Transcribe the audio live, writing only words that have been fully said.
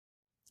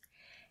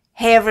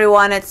Hey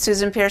everyone, it's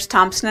Susan Pierce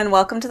Thompson and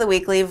welcome to the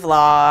weekly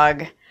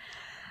vlog.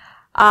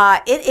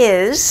 It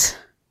is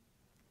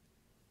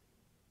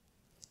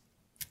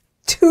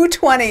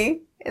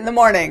 2:20 in the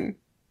morning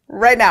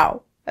right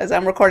now as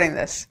I'm recording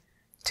this.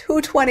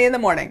 2:20 in the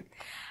morning.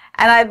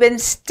 And I've been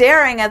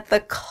staring at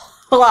the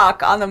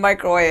clock on the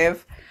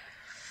microwave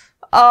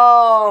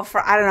for,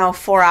 I don't know,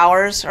 4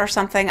 hours or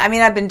something. I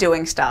mean, I've been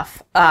doing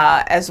stuff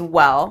as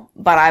well,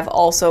 but I've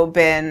also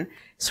been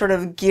sort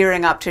of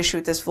gearing up to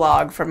shoot this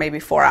vlog for maybe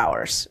 4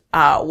 hours,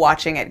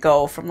 watching it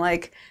go from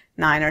like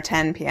 9 or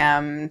 10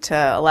 p.m.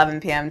 to 11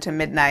 p.m. to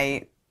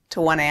midnight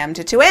to 1 a.m.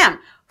 to 2 a.m.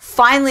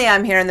 Finally,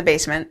 I'm here in the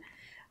basement.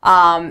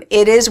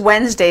 It is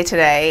Wednesday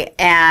today,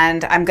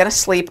 and I'm going to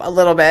sleep a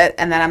little bit,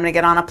 and then I'm going to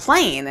get on a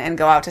plane and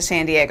go out to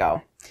San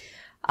Diego.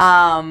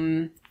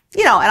 And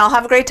I'll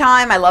have a great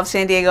time. I love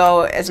San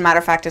Diego. As a matter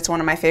of fact, it's one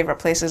of my favorite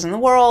places in the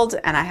world,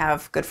 and I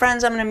have good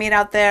friends I'm going to meet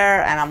out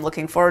there, and I'm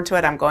looking forward to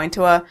it. I'm going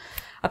to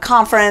a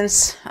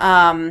conference.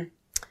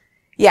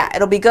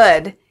 It'll be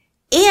good.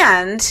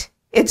 And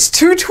it's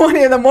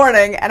 2:20 in the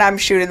morning and I'm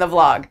shooting the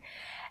vlog.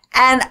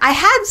 And I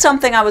had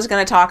something I was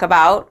going to talk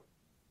about.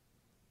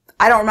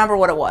 I don't remember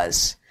what it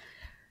was.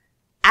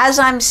 As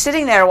I'm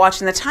sitting there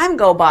watching the time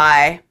go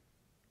by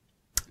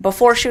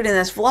before shooting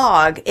this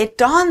vlog, it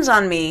dawns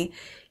on me,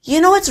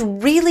 it's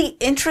really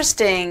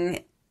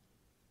interesting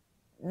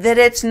that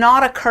it's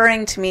not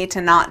occurring to me to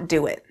not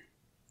do it.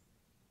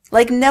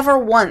 Like, never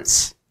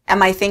once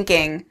am I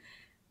thinking,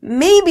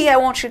 maybe I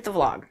won't shoot the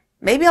vlog.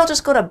 Maybe I'll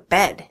just go to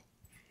bed.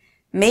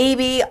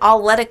 Maybe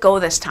I'll let it go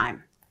this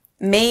time.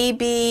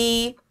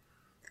 Maybe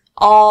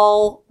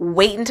I'll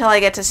wait until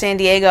I get to San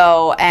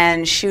Diego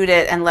and shoot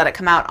it and let it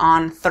come out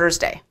on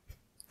Thursday.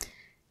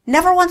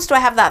 Never once do I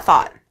have that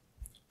thought.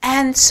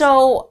 And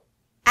so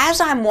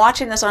as I'm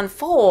watching this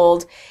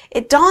unfold,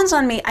 it dawns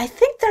on me, I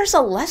think there's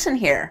a lesson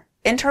here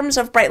in terms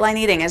of bright line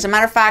eating. As a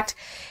matter of fact,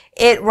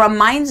 it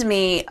reminds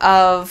me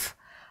of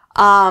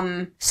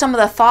some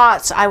of the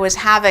thoughts I was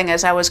having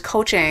as I was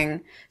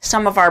coaching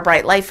some of our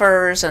bright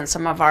lifers and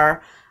some of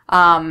our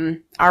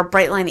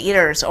bright line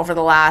eaters over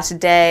the last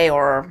day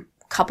or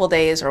couple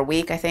days or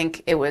week. I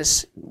think it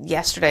was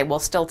yesterday. Well,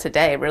 still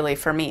today, really,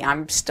 for me.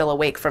 I'm still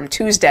awake from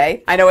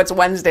Tuesday. I know it's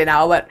Wednesday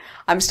now, but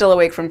I'm still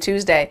awake from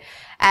Tuesday.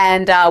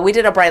 And we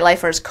did a Bright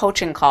Lifers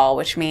coaching call,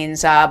 which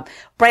means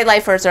Bright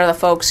Lifers are the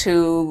folks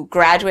who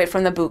graduate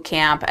from the boot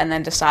camp and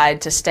then decide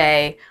to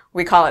stay.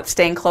 We call it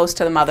staying close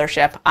to the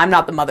mothership. I'm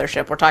not the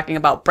mothership. We're talking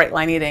about Bright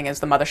Line Eating as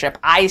the mothership.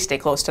 I stay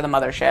close to the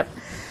mothership.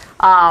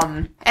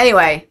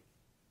 Anyway,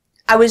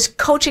 I was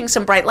coaching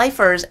some Bright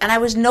Lifers and I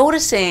was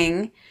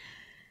noticing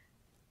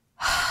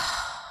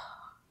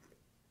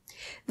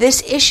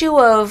this issue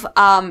of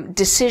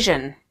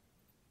decision.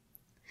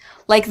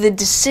 Like the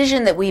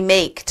decision that we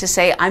make to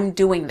say, I'm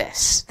doing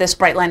this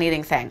bright line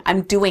eating thing.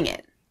 I'm doing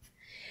it.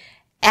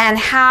 And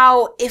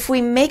how if we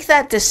make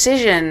that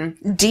decision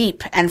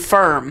deep and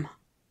firm,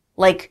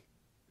 like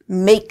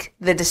make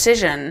the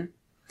decision,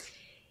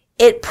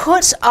 it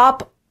puts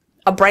up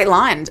a bright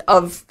line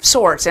of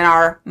sorts in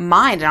our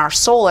mind, in our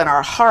soul, in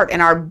our heart,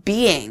 in our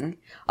being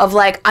of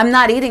like, I'm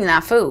not eating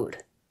that food.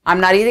 I'm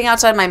not eating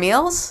outside my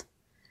meals.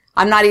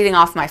 I'm not eating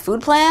off my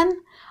food plan.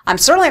 I'm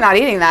certainly not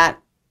eating that.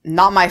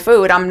 Not my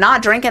food. I'm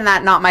not drinking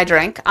that, not my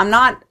drink. I'm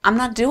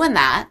not doing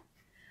that.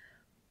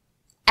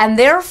 And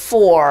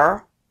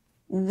therefore,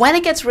 when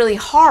it gets really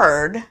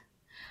hard,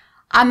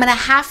 I'm going to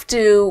have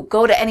to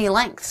go to any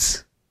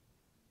lengths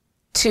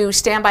to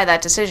stand by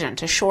that decision,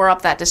 to shore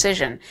up that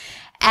decision.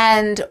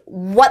 And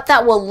what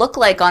that will look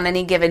like on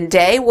any given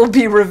day will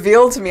be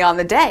revealed to me on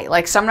the day.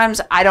 Like sometimes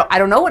I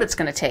don't know what it's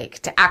going to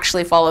take to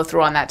actually follow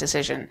through on that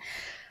decision.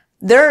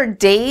 There are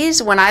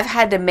days when I've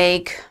had to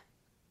make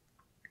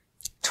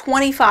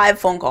 25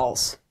 phone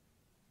calls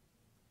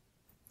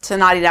to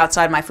not eat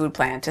outside my food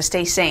plan, to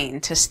stay sane,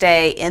 to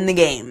stay in the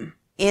game,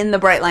 in the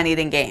bright line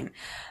eating game.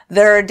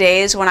 There are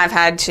days when I've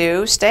had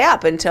to stay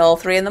up until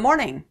 3 in the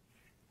morning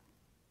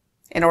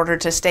in order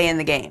to stay in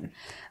the game.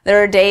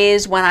 There are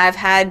days when I've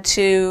had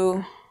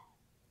to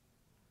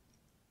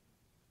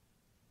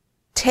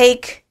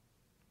take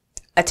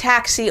a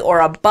taxi or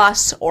a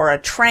bus or a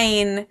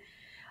train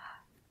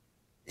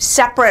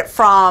separate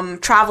from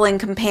traveling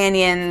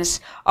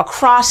companions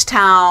across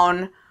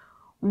town,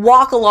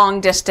 walk a long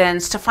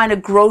distance to find a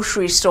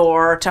grocery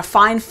store, to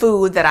find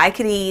food that I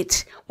could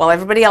eat while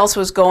everybody else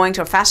was going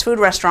to a fast food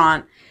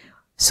restaurant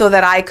so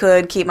that I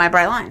could keep my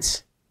bright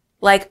lines.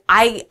 Like,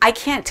 I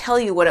can't tell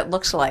you what it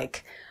looks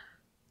like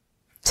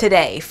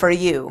today for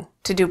you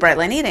to do bright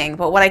line eating,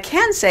 but what I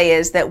can say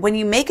is that when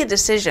you make a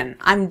decision,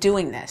 I'm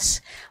doing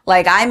this.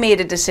 Like, I made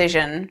a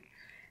decision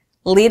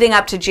leading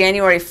up to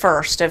January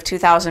 1st of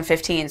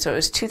 2015. So it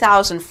was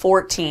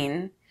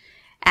 2014.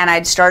 And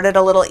I'd started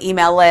a little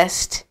email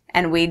list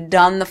and we'd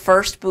done the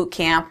first boot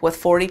camp with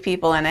 40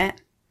 people in it.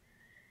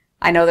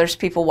 I know there's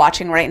people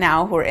watching right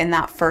now who are in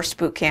that first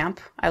boot camp.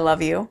 I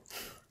love you.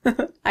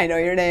 I know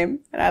your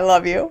name and I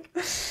love you.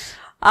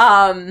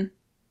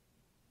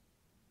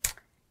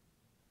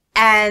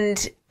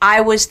 And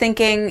I was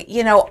thinking,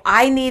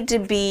 I need to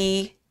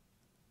be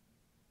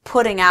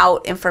putting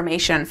out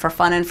information for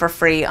fun and for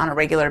free on a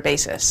regular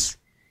basis.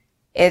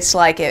 It's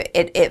like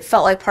it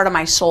felt like part of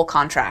my soul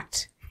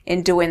contract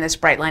in doing this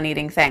Bright Line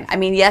Eating thing. I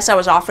mean, yes, I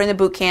was offering the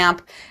boot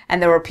camp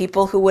and there were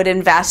people who would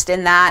invest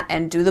in that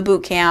and do the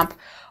boot camp,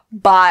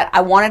 but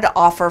I wanted to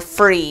offer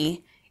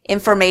free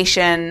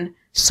information,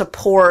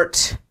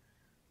 support,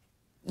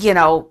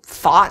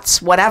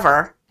 thoughts,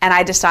 whatever. And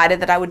I decided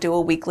that I would do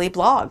a weekly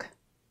blog.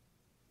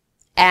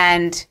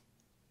 And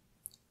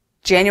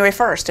January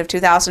 1st of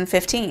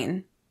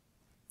 2015,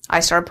 I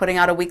started putting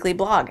out a weekly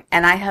blog,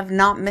 and I have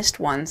not missed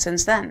one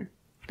since then.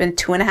 It's been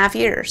 2.5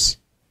 years.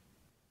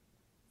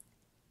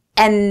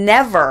 And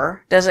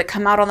never does it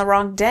come out on the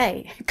wrong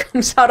day. It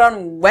comes out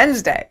on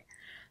Wednesday.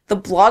 The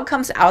blog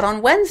comes out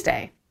on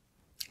Wednesday.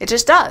 It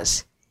just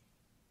does.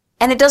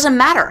 And it doesn't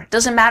matter. It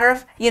doesn't matter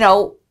if,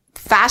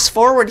 fast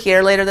forward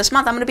here later this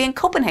month, I'm going to be in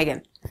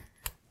Copenhagen.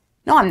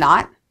 No, I'm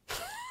not.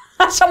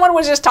 Someone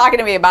was just talking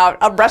to me about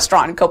a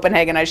restaurant in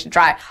Copenhagen I should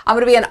try. I'm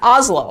going to be in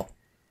Oslo,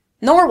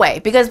 Norway,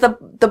 because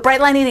the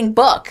Bright Line Eating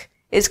book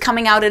is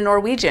coming out in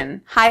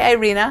Norwegian. Hi,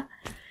 Irina.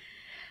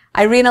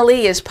 Irina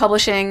Lee is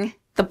publishing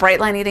the Bright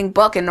Line Eating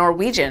book in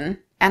Norwegian,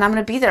 and I'm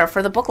going to be there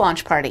for the book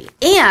launch party.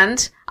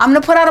 And I'm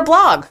going to put out a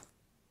blog.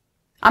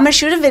 I'm going to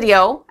shoot a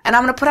video, and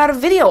I'm going to put out a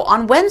video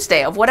on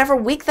Wednesday of whatever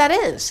week that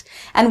is.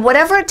 And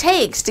whatever it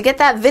takes to get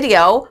that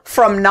video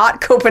from not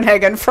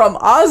Copenhagen, from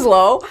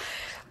Oslo,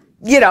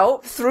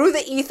 through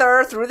the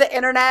ether, through the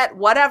internet,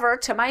 whatever,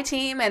 to my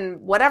team and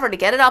whatever, to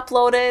get it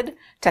uploaded,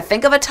 to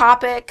think of a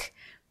topic,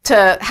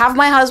 to have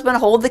my husband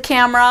hold the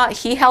camera.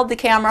 He held the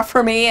camera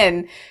for me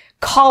in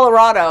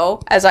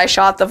Colorado as I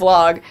shot the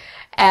vlog.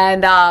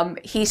 And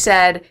he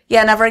said,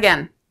 yeah, never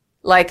again.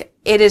 Like,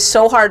 it is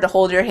so hard to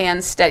hold your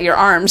hands steady, your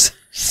arms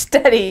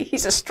steady.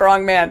 He's a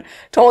strong man.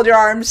 To hold your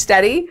arms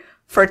steady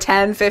for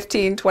 10,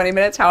 15, 20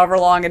 minutes, however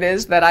long it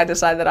is that I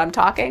decide that I'm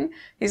talking.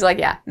 He's like,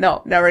 yeah,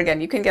 no, never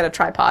again. You can get a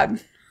tripod.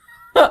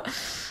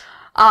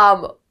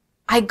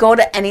 I go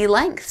to any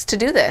lengths to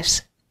do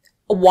this.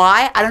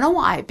 Why? I don't know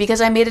why.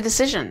 Because I made a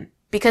decision.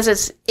 Because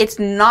it's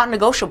not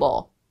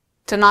negotiable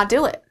to not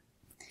do it.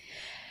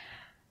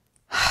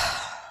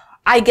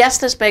 I guess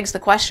this begs the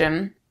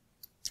question,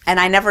 and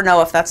I never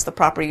know if that's the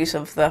proper use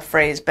of the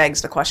phrase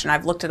begs the question.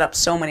 I've looked it up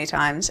so many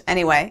times.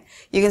 Anyway,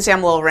 you can see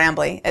I'm a little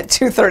rambly at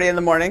 2:30 in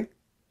the morning.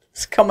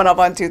 It's coming up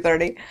on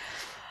 2:30.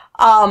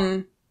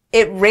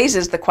 It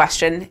raises the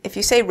question. If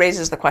you say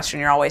raises the question,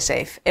 you're always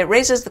safe. It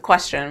raises the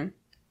question.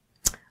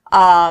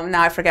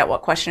 Now I forget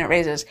what question it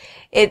raises.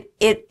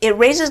 It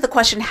raises the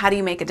question, how do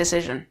you make a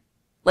decision?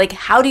 Like,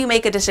 how do you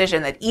make a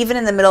decision that even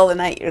in the middle of the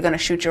night, you're going to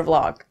shoot your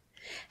vlog?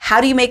 How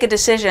do you make a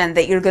decision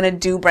that you're going to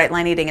do Bright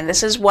Line Eating? And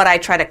this is what I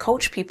try to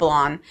coach people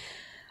on.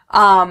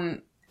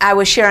 I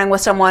was sharing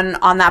with someone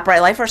on that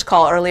Bright Lifers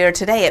call earlier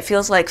today. It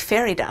feels like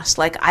fairy dust.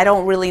 Like, I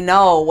don't really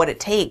know what it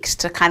takes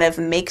to kind of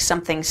make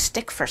something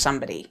stick for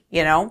somebody,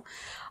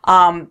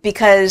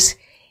 because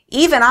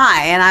even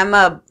and I'm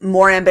a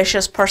more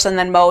ambitious person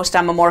than most.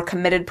 I'm a more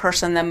committed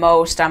person than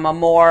most. I'm a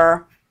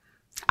more,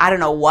 I don't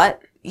know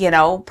what,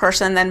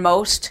 person than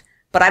most.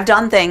 But I've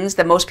done things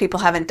that most people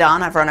haven't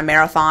done. I've run a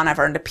marathon. I've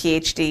earned a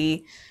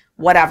PhD,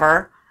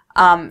 whatever.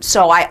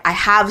 So I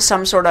have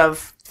some sort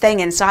of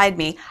thing inside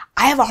me.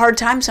 I have a hard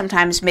time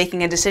sometimes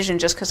making a decision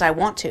just because I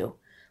want to.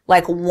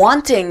 Like,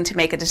 wanting to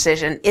make a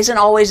decision isn't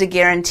always a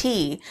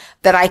guarantee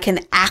that I can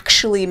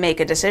actually make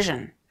a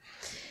decision.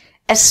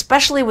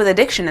 Especially with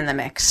addiction in the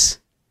mix.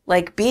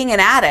 Like, being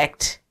an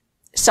addict,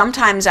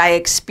 sometimes I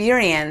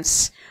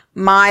experience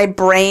my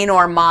brain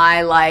or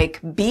my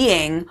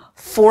being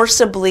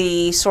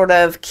forcibly sort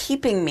of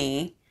keeping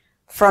me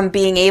from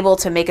being able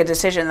to make a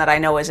decision that I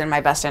know is in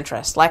my best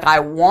interest. Like, I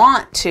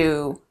want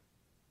to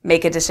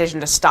make a decision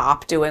to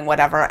stop doing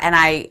whatever, and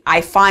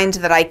I find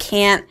that I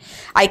can't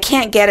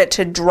get it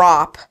to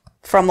drop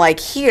from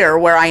here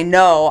where I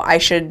know I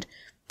should,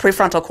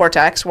 prefrontal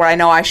cortex, where I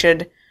know I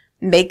should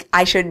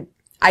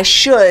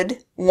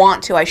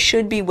want to, I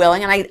should be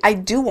willing, and I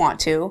do want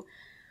to,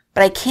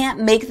 but I can't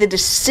make the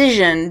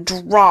decision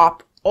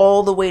drop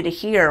all the way to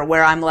here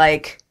where I'm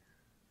like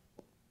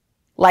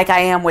I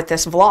am with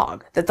this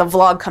vlog, that the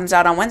vlog comes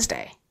out on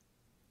Wednesday.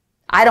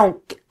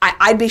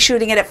 I'd be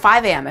shooting it at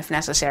 5 a.m. if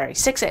necessary,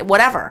 6 a.m.,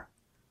 whatever.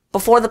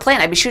 Before the plane,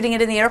 I'd be shooting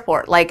it in the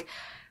airport. Like,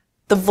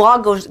 the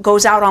vlog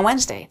goes out on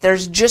Wednesday.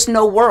 There's just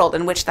no world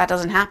in which that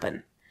doesn't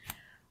happen.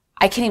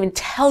 I can't even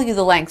tell you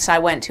the lengths I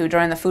went to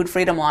during the Food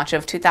Freedom launch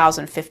of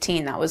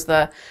 2015. That was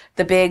the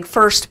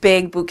first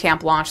big boot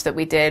camp launch that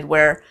we did,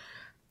 where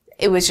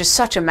it was just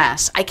such a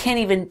mess. I can't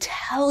even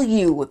tell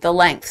you the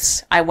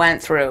lengths I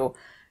went through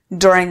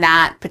during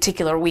that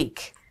particular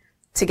week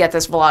to get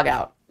this vlog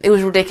out. It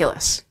was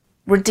ridiculous.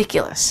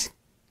 Ridiculous.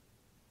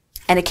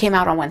 And it came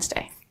out on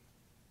Wednesday.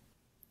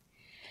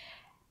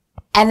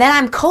 And then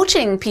I'm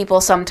coaching people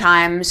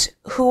sometimes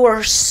who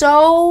are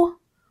so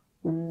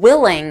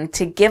willing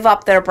to give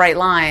up their bright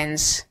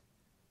lines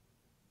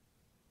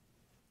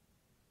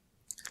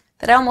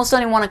that I almost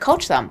don't even want to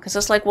coach them, because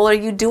it's like, well, are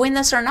you doing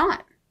this or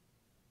not?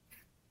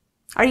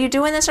 Are you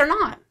doing this or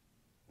not?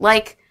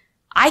 Like,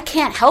 I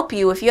can't help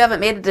you if you haven't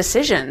made a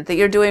decision that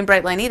you're doing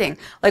bright line eating.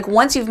 Like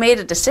once you've made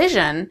a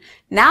decision,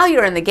 now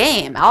you're in the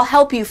game. I'll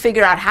help you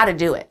figure out how to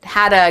do it,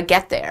 how to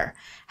get there,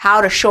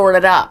 how to shore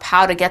it up,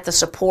 how to get the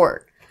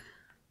support.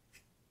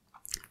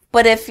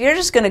 But if you're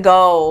just going to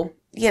go,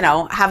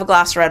 have a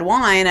glass of red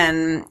wine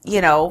and,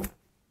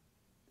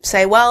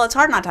 say, well, it's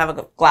hard not to have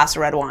a glass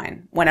of red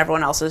wine when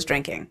everyone else is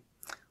drinking.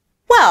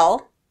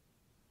 Well,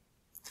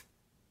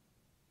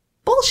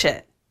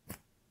 bullshit.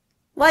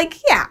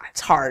 Like, yeah, it's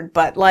hard,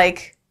 but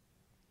like,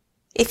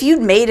 if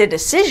you'd made a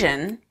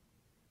decision,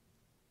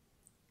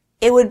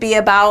 it would be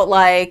about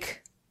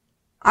like,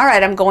 all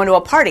right, I'm going to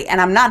a party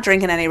and I'm not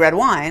drinking any red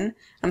wine.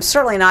 I'm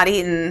certainly not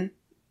eating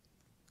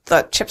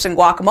the chips and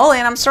guacamole,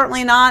 and I'm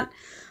certainly not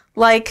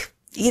like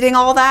eating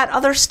all that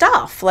other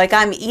stuff. Like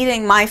I'm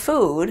eating my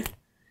food.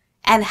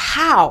 And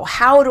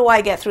how do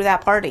I get through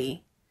that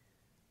party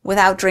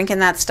without drinking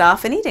that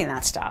stuff and eating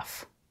that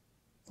stuff?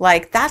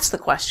 Like that's the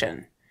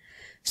question.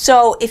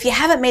 So if you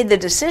haven't made the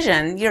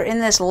decision, you're in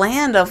this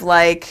land of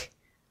like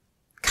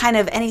kind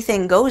of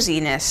anything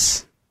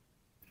goesiness.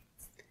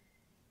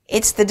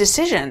 It's the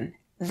decision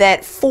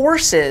that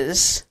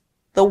forces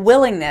the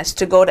willingness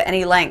to go to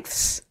any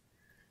lengths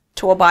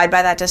to abide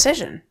by that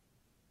decision.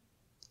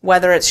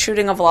 Whether it's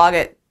shooting a vlog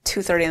at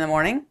 2:30 in the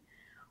morning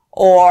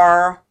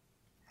or,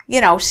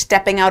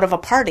 stepping out of a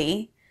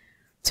party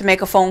to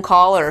make a phone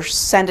call or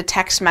send a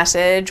text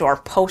message or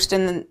post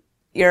in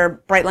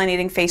your Bright Line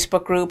Eating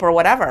Facebook group or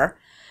whatever.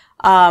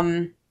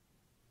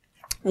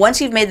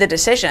 Once you've made the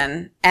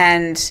decision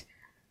and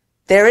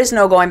there is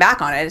no going back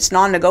on it, it's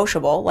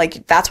non-negotiable.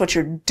 Like that's what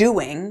you're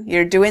doing.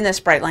 You're doing this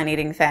Bright Line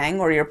Eating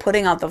thing or you're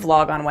putting out the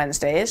vlog on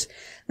Wednesdays.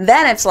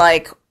 Then it's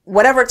like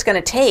whatever it's going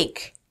to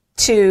take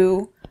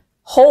to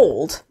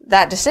hold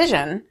that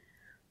decision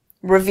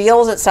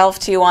reveals itself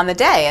to you on the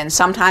day. And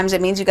sometimes it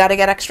means you got to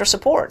get extra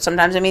support.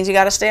 Sometimes it means you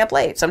got to stay up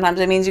late.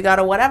 Sometimes it means you got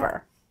to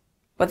whatever.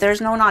 But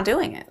there's no not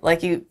doing it.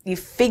 Like you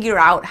figure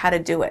out how to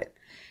do it.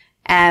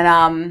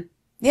 And,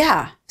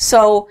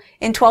 so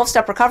in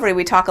 12-step recovery,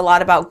 we talk a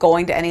lot about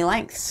going to any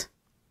lengths.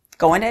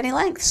 Going to any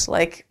lengths.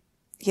 Like,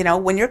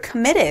 when you're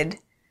committed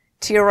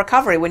to your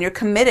recovery, when you're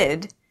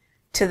committed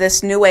to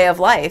this new way of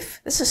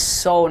life, this is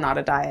so not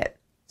a diet.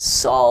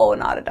 So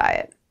not a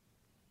diet.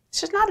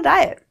 It's just not a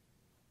diet.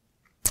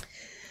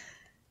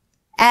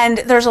 And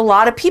there's a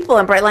lot of people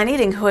in Bright Line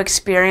Eating who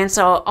experience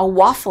a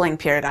waffling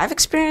period. I've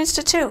experienced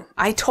it too.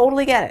 I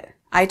totally get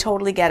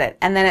it.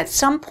 And then at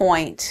some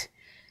point,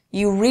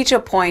 you reach a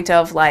point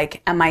of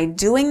like, am I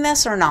doing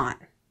this or not?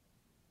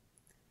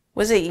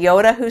 Was it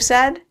Yoda who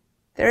said,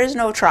 there is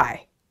no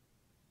try,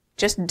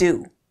 just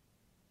do.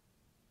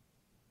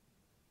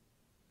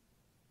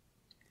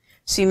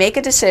 So you make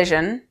a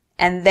decision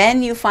and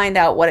then you find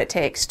out what it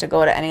takes to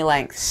go to any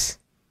lengths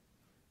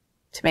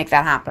to make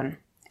that happen.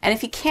 And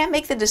if you can't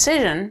make the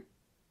decision,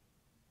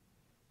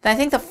 then I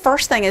think the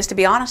first thing is to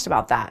be honest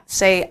about that.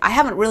 Say, I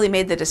haven't really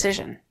made the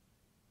decision.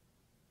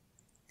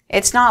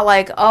 It's not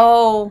like,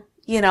 I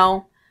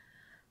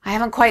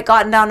haven't quite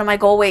gotten down to my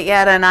goal weight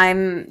yet and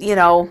I'm,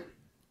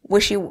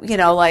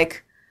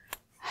 like,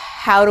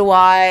 how do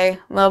I,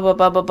 blah, blah,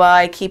 blah, blah, blah,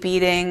 I keep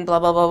eating, blah,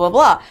 blah, blah, blah,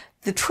 blah.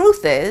 The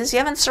truth is, you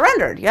haven't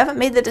surrendered. You haven't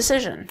made the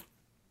decision.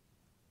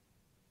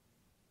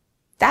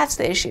 That's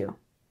the issue.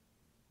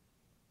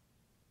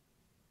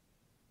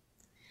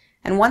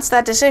 And once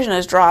that decision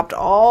is dropped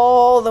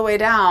all the way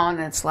down,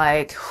 it's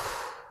like,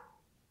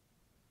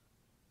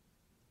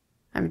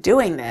 I'm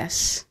doing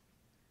this.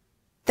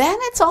 Then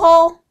it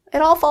all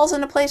falls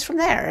into place from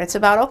there. It's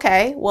about,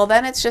 okay, well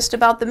then it's just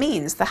about the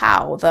means, the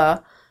how,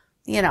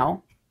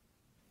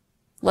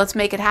 let's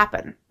make it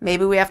happen.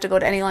 Maybe we have to go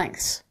to any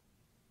lengths.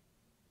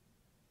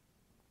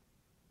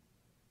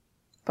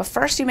 But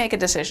first you make a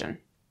decision.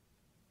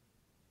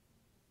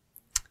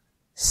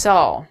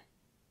 So,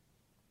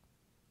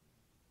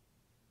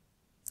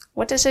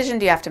 what decision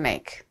do you have to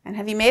make? And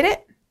have you made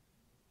it?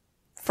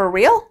 For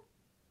real?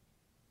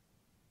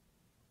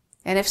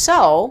 And if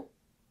so,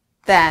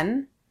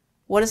 then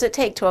what does it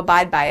take to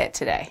abide by it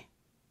today?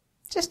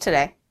 Just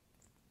today.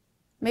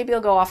 Maybe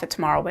you'll go off it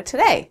tomorrow, but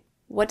today,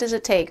 what does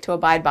it take to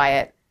abide by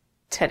it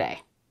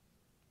today?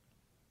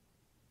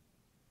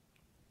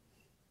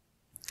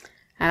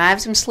 And I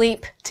have some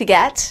sleep to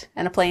get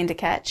and a plane to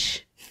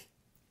catch.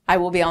 I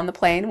will be on the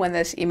plane when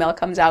this email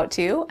comes out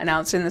to you,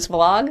 announcing this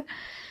vlog.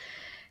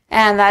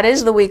 And that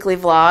is the weekly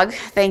vlog.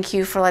 Thank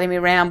you for letting me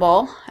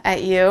ramble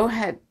at you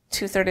at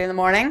 2:30 in the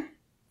morning.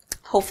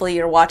 Hopefully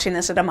you're watching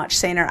this at a much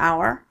saner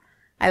hour.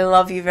 I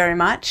love you very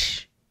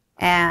much,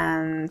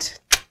 and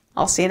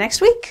I'll see you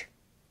next week.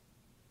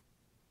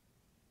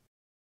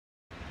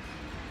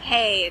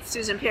 Hey, it's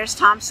Susan Pierce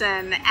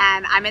Thompson,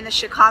 and I'm in the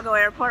Chicago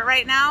airport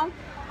right now.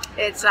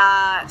 It's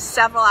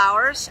several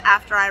hours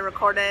after I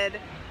recorded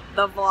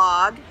the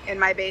vlog in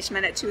my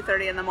basement at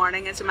 2:30 in the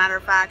morning. As a matter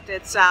of fact,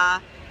 it's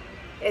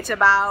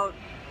about,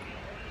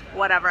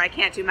 whatever, I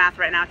can't do math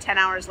right now, 10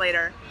 hours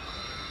later.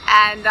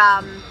 And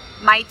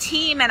my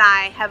team and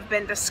I have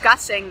been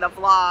discussing the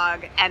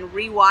vlog and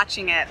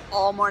rewatching it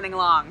all morning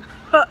long.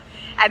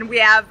 And we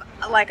have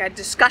like a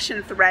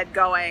discussion thread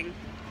going,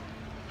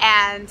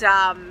 and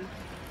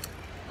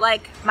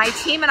like my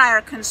team and I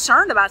are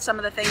concerned about some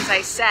of the things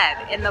I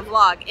said in the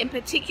vlog. In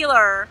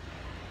particular,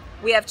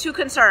 we have two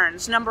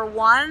concerns. Number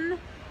one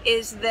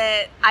is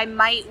that I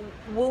might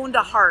wound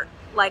a heart.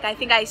 Like, I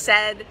think I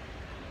said,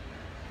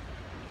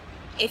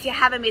 if you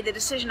haven't made the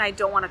decision, I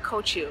don't want to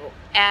coach you.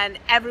 And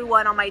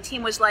everyone on my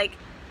team was like,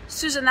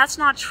 Susan, that's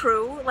not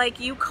true. Like,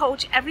 you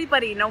coach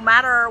everybody no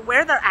matter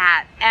where they're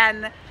at.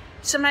 And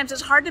sometimes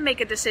it's hard to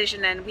make a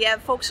decision. And we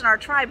have folks in our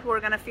tribe who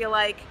are going to feel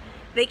like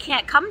they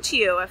can't come to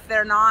you if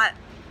they're not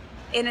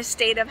in a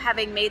state of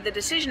having made the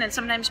decision. And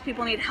sometimes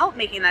people need help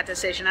making that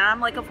decision. And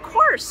I'm like, of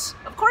course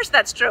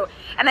that's true.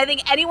 And I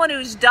think anyone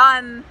who's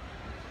done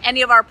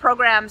any of our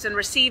programs and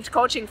received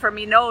coaching from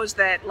me knows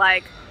that,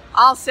 like,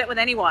 I'll sit with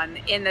anyone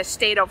in the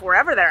state of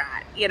wherever they're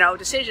at, you know,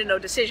 decision, no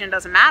decision,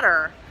 doesn't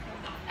matter.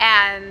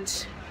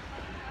 And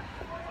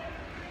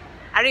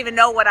I don't even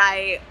know what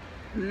I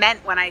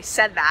meant when I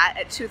said that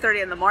at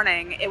 2:30 in the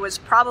morning. It was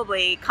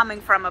probably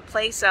coming from a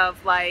place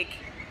of, like,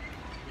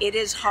 it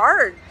is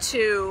hard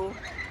to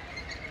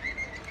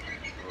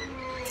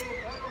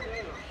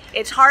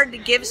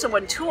give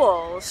someone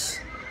tools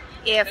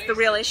if the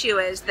real issue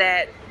is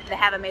that they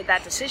haven't made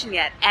that decision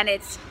yet. And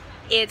it's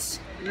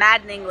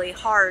maddeningly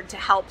hard to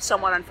help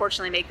someone,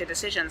 unfortunately, make the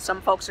decision.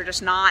 Some folks are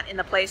just not in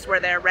the place where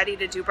they're ready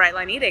to do bright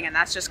line eating, and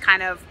that's just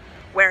kind of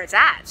where it's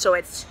at. So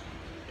it's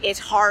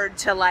hard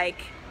to,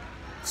 like,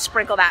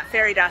 sprinkle that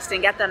fairy dust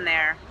and get them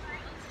there.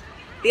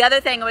 The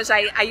other thing was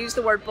I used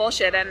the word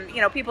bullshit, and,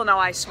 you know, people know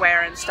I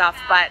swear and stuff,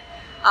 but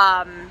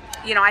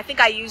you know, I think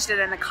I used it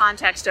in the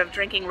context of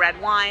drinking red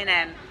wine.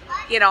 And,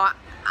 you know,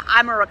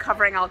 I'm a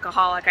recovering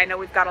alcoholic. I know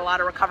we've got a lot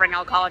of recovering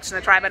alcoholics in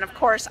the tribe, and of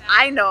course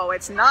I know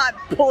it's not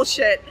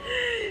bullshit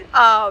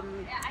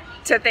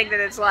to think that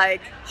it's,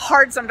 like,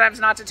 hard sometimes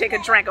not to take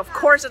a drink. Of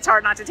course it's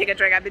hard not to take a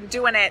drink. I've been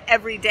doing it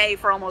every day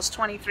for almost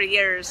 23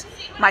 years.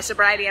 My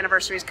sobriety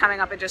anniversary is coming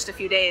up in just a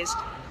few days.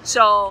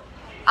 So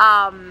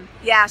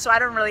yeah, so I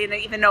don't really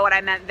even know what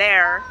I meant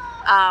there,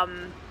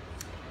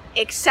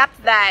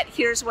 except that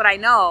here's what I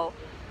know.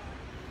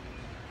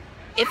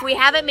 If we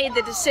haven't made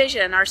the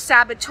decision, our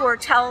saboteur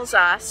tells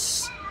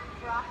us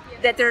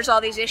that there's all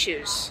these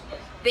issues.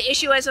 The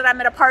issue is that I'm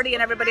at a party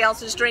and everybody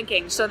else is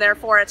drinking, so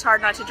therefore it's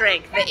hard not to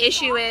drink. The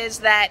issue is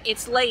that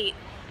it's late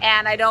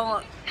and I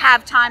don't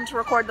have time to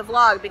record the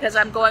vlog because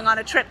I'm going on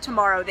a trip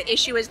tomorrow. The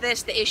issue is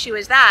this, the issue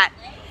is that.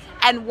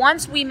 And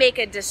once we make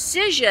a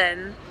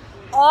decision,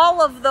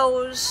 all of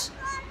those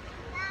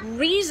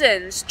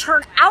reasons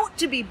turn out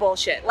to be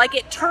bullshit. Like,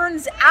 it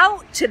turns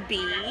out to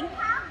be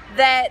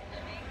that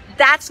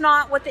that's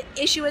not what the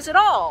issue is at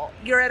all.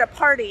 You're at a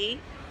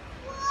party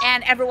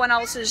and everyone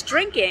else is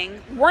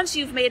drinking. Once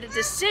you've made a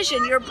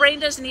decision, your brain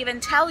doesn't even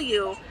tell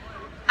you,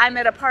 I'm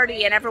at a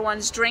party and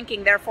everyone's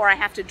drinking, therefore I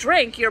have to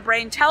drink. Your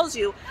brain tells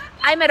you,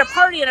 I'm at a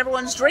party and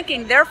everyone's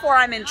drinking, therefore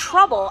I'm in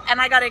trouble and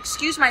I gotta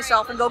excuse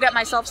myself and go get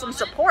myself some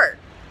support.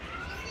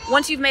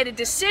 Once you've made a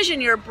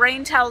decision, your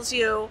brain tells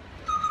you,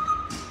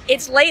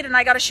 it's late and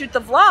I gotta shoot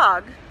the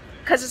vlog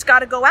because it's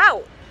gotta go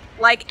out.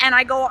 Like, and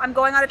I'm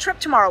going on a trip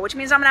tomorrow, which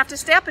means I'm gonna have to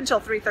stay up until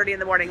 3:30 in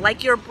the morning.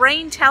 Like, your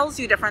brain tells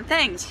you different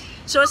things.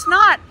 So it's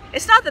not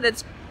that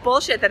it's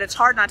bullshit that it's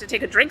hard not to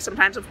take a drink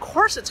sometimes. Of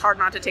course it's hard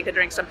not to take a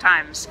drink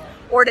sometimes,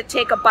 or to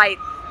take a bite.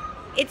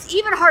 It's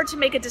even hard to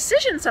make a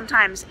decision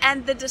sometimes,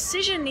 and the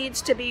decision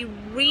needs to be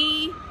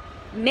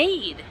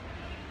remade,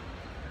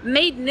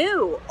 made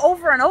new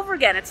over and over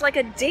again. It's like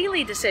a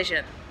daily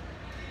decision.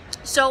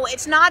 So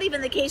it's not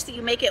even the case that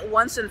you make it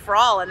once and for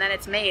all and then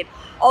it's made.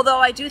 Although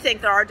I do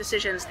think there are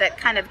decisions that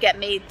kind of get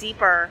made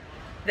deeper,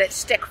 that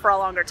stick for a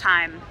longer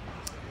time.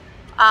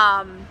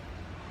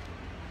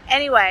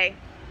 Anyway,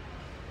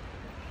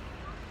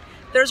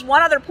 there's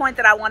one other point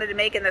that I wanted to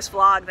make in this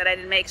vlog that I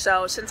didn't make.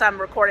 So since I'm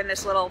recording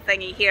this little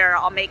thingy here,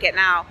 I'll make it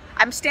now.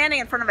 I'm standing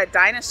in front of a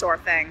dinosaur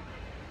thing.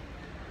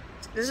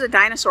 This is a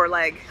dinosaur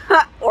leg,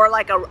 or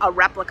like a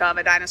replica of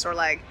a dinosaur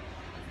leg.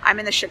 I'm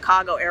in the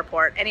Chicago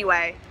airport.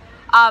 Anyway,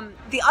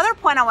 the other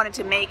point I wanted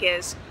to make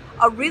is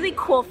a really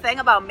cool thing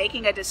about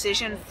making a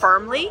decision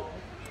firmly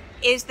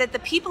is that the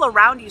people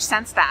around you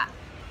sense that,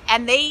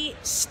 and they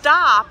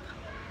stop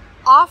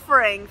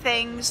offering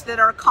things that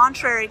are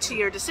contrary to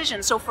your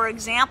decision. So for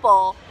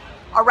example,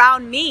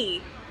 around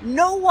me,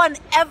 no one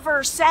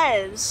ever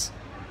says,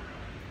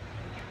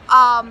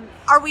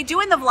 are we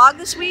doing the vlog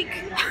this week?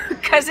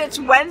 Because it's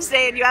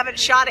Wednesday and you haven't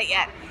shot it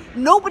yet.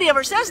 Nobody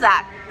ever says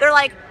that. They're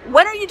like,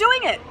 when are you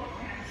doing it?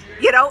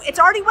 You know, it's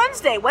already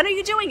Wednesday. When are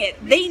you doing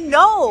it? They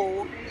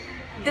know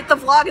that the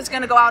vlog is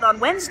going to go out on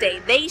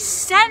Wednesday. They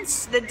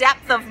sense the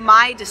depth of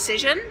my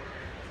decision,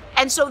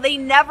 and so they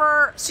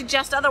never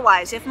suggest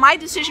otherwise. If my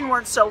decision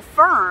weren't so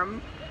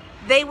firm,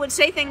 they would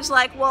say things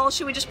like, well,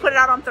 should we just put it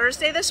out on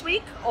Thursday this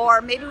week? Or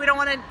maybe we don't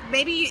want to,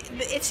 maybe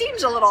it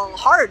seems a little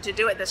hard to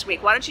do it this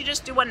week. Why don't you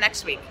just do one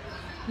next week?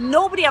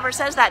 Nobody ever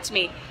says that to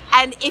me.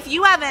 And if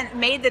you haven't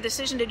made the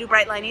decision to do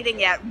Bright Line Eating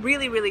yet,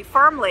 really, really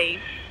firmly,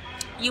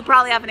 you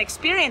probably haven't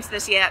experienced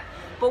this yet.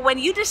 But when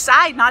you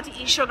decide not to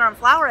eat sugar and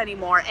flour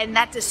anymore, and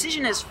that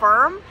decision is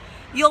firm,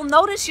 you'll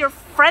notice your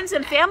friends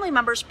and family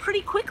members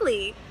pretty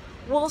quickly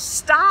will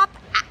stop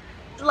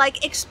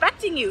like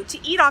expecting you to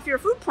eat off your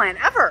food plan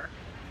ever.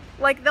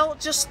 Like they'll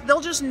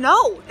just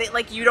know that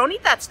like you don't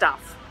eat that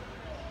stuff.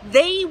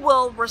 They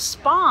will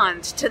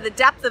respond to the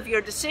depth of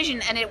your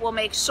decision, and it will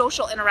make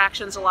social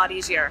interactions a lot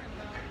easier.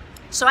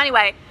 So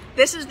anyway,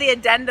 this is the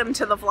addendum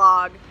to the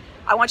vlog.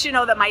 I want you to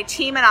know that my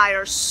team and I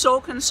are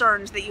so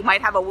concerned that you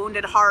might have a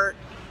wounded heart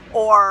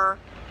or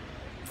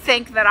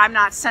think that I'm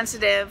not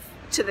sensitive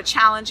to the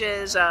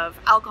challenges of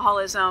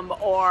alcoholism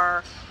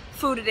or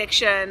food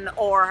addiction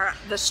or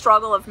the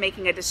struggle of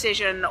making a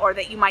decision, or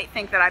that you might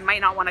think that I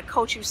might not want to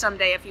coach you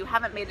someday if you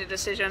haven't made a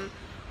decision.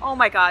 Oh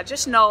my God,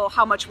 just know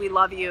how much we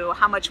love you,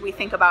 how much we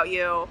think about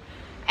you.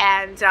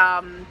 And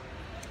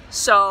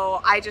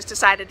so I just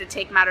decided to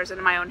take matters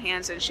into my own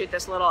hands and shoot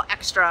this little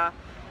extra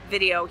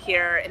video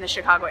here in the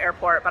Chicago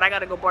airport. But I got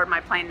to go board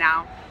my plane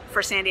now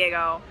for San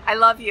Diego. I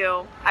love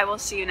you. I will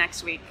see you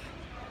next week.